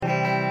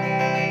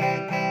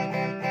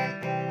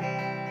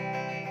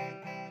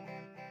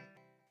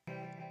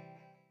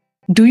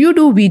Do you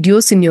do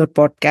videos in your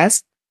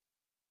podcast?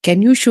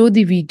 Can you show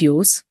the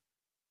videos?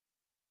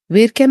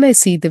 Where can I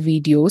see the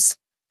videos?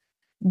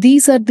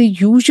 These are the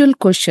usual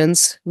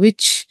questions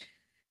which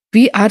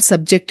we are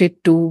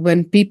subjected to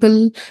when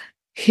people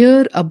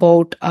hear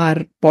about our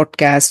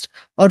podcast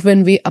or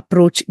when we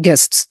approach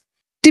guests.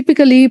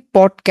 Typically,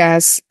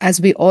 podcasts,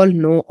 as we all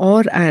know,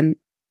 are an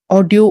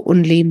audio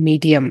only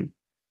medium.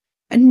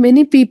 And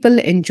many people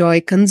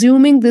enjoy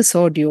consuming this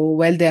audio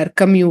while they are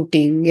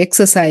commuting,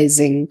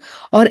 exercising,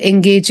 or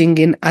engaging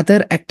in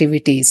other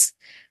activities.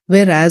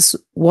 Whereas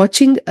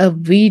watching a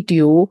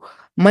video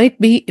might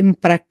be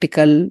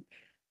impractical,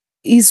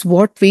 is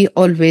what we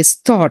always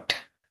thought.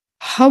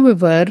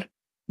 However,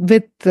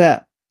 with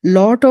a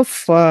lot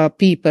of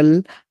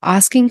people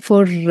asking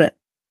for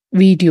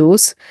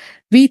videos,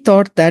 we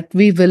thought that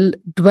we will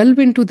delve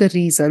into the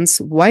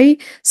reasons why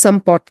some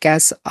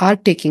podcasts are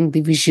taking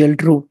the visual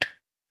route.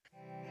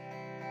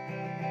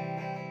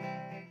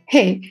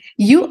 Hey,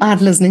 you are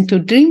listening to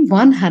Dream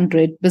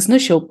 100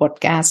 Business Show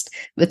podcast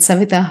with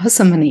Savitha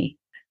Hosamane.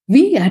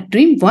 We at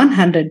Dream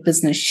 100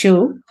 Business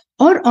Show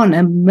are on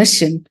a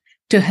mission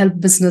to help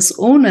business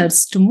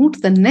owners to move to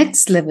the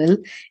next level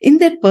in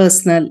their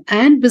personal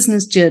and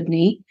business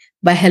journey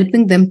by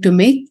helping them to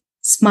make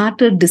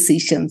smarter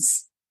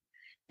decisions.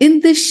 In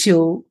this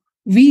show,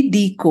 we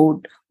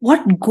decode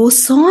what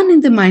goes on in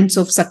the minds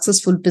of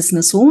successful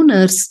business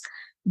owners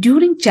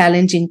during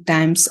challenging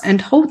times and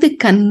how they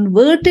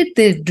converted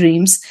their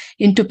dreams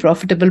into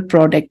profitable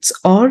products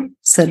or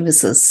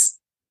services.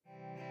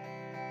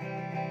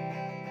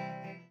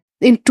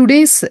 In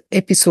today's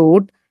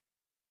episode,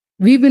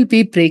 we will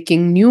be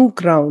breaking new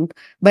ground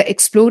by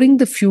exploring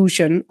the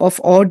fusion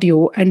of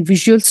audio and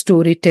visual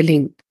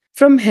storytelling.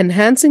 From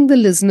enhancing the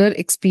listener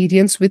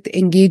experience with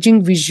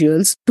engaging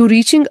visuals to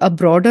reaching a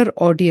broader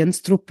audience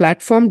through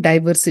platform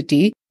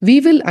diversity, we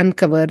will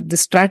uncover the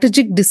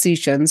strategic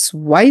decisions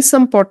why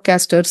some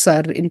podcasters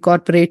are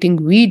incorporating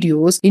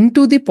videos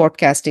into the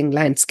podcasting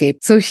landscape.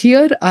 So,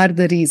 here are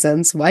the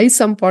reasons why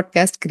some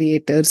podcast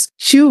creators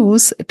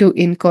choose to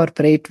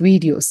incorporate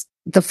videos.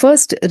 The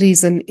first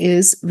reason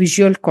is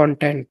visual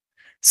content.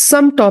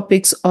 Some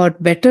topics are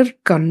better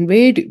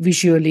conveyed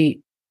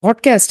visually.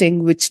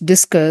 Podcasting, which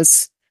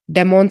discuss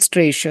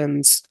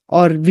demonstrations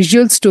or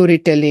visual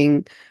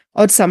storytelling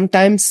or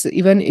sometimes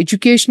even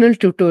educational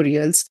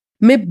tutorials,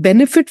 may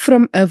benefit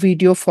from a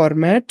video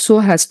format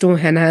so as to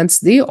enhance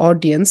the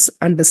audience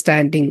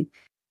understanding.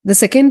 The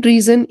second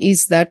reason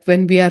is that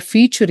when we are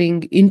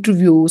featuring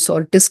interviews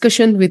or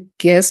discussion with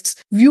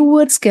guests,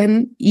 viewers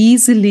can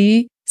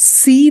easily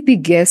see the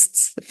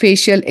guest's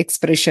facial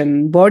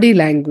expression, body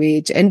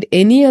language, and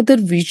any other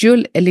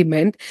visual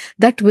element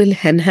that will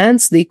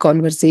enhance the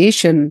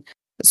conversation.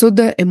 So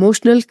the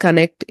emotional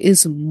connect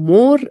is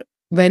more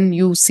when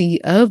you see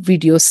a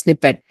video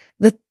snippet.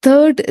 The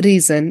third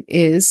reason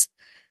is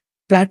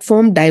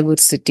platform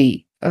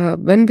diversity.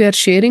 When we are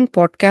sharing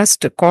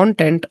podcast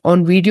content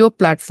on video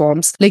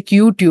platforms like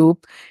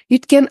YouTube,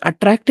 it can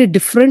attract a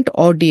different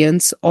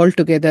audience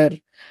altogether.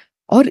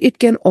 Or it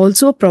can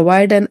also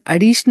provide an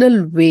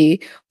additional way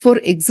for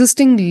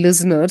existing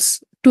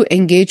listeners to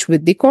engage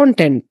with the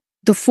content.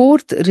 The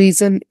fourth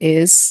reason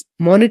is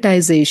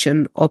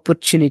monetization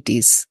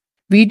opportunities.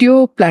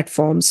 Video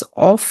platforms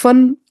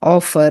often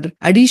offer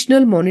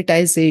additional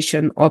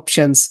monetization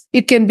options.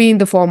 It can be in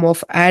the form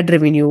of ad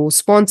revenue,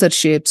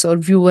 sponsorships, or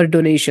viewer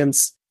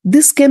donations.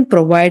 This can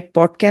provide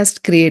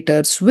podcast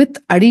creators with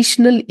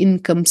additional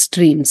income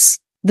streams.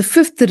 The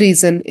fifth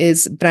reason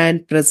is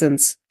brand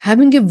presence.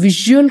 Having a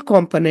visual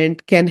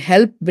component can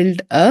help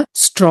build a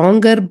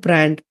stronger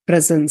brand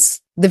presence.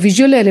 The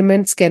visual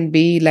elements can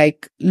be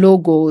like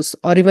logos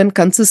or even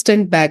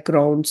consistent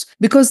backgrounds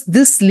because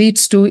this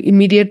leads to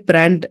immediate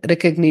brand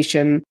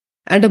recognition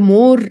and a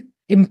more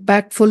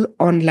impactful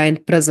online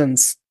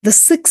presence. The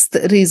sixth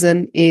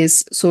reason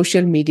is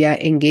social media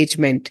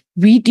engagement.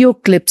 Video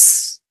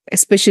clips,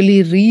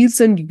 especially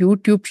reels and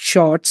YouTube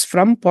shorts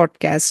from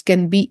podcasts,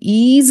 can be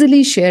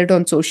easily shared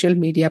on social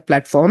media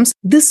platforms.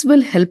 This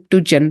will help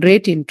to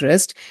generate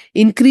interest,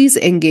 increase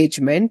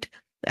engagement,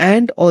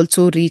 and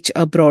also reach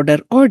a broader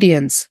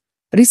audience.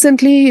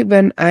 Recently,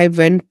 when I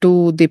went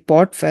to the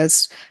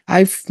Podfest,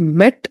 I've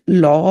met a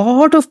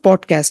lot of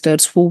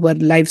podcasters who were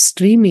live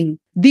streaming.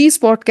 These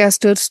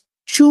podcasters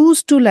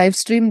choose to live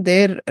stream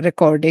their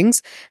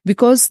recordings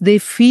because they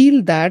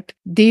feel that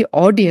the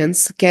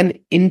audience can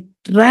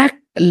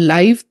interact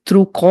live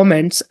through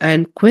comments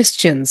and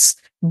questions.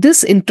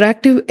 This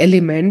interactive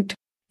element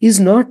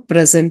is not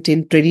present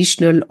in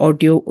traditional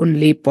audio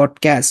only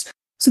podcasts.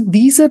 So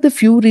these are the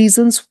few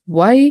reasons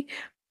why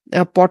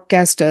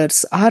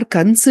podcasters are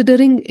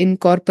considering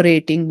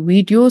incorporating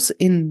videos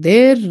in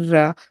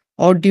their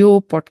audio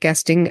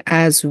podcasting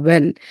as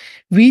well.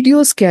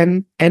 Videos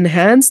can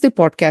enhance the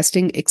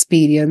podcasting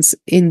experience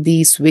in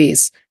these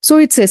ways. So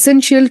it's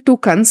essential to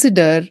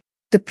consider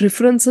the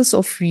preferences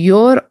of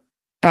your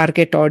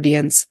target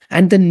audience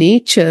and the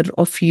nature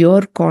of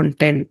your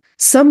content.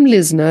 Some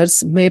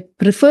listeners may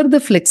prefer the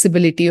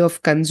flexibility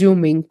of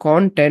consuming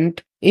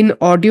content in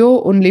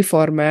audio only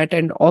format,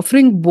 and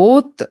offering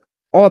both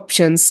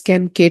options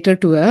can cater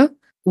to a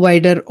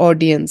wider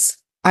audience.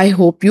 I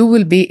hope you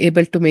will be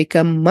able to make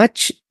a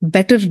much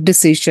better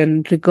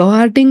decision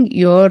regarding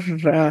your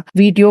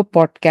video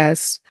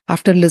podcast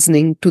after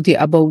listening to the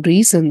above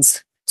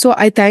reasons. So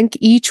I thank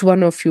each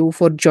one of you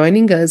for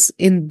joining us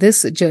in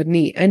this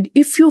journey. And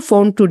if you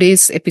found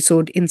today's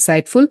episode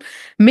insightful,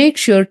 make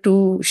sure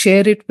to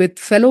share it with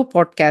fellow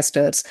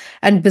podcasters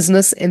and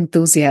business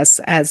enthusiasts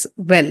as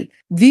well.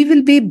 We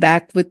will be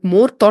back with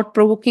more thought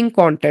provoking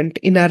content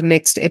in our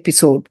next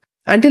episode.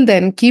 Until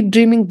then, keep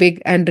dreaming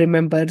big and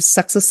remember,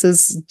 success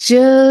is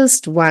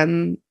just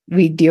one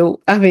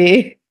video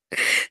away.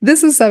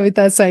 This is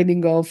Savitha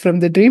signing off from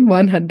the Dream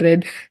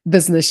 100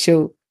 Business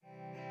Show.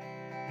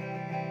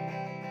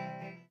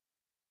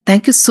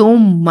 Thank you so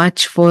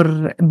much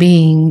for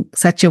being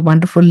such a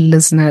wonderful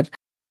listener.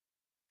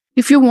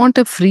 If you want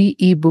a free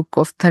ebook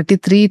of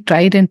 33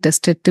 tried and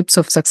tested tips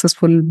of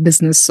successful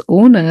business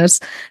owners,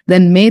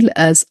 then mail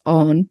us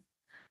on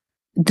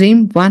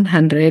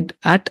dream100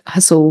 at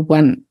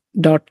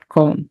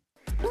haso1.com.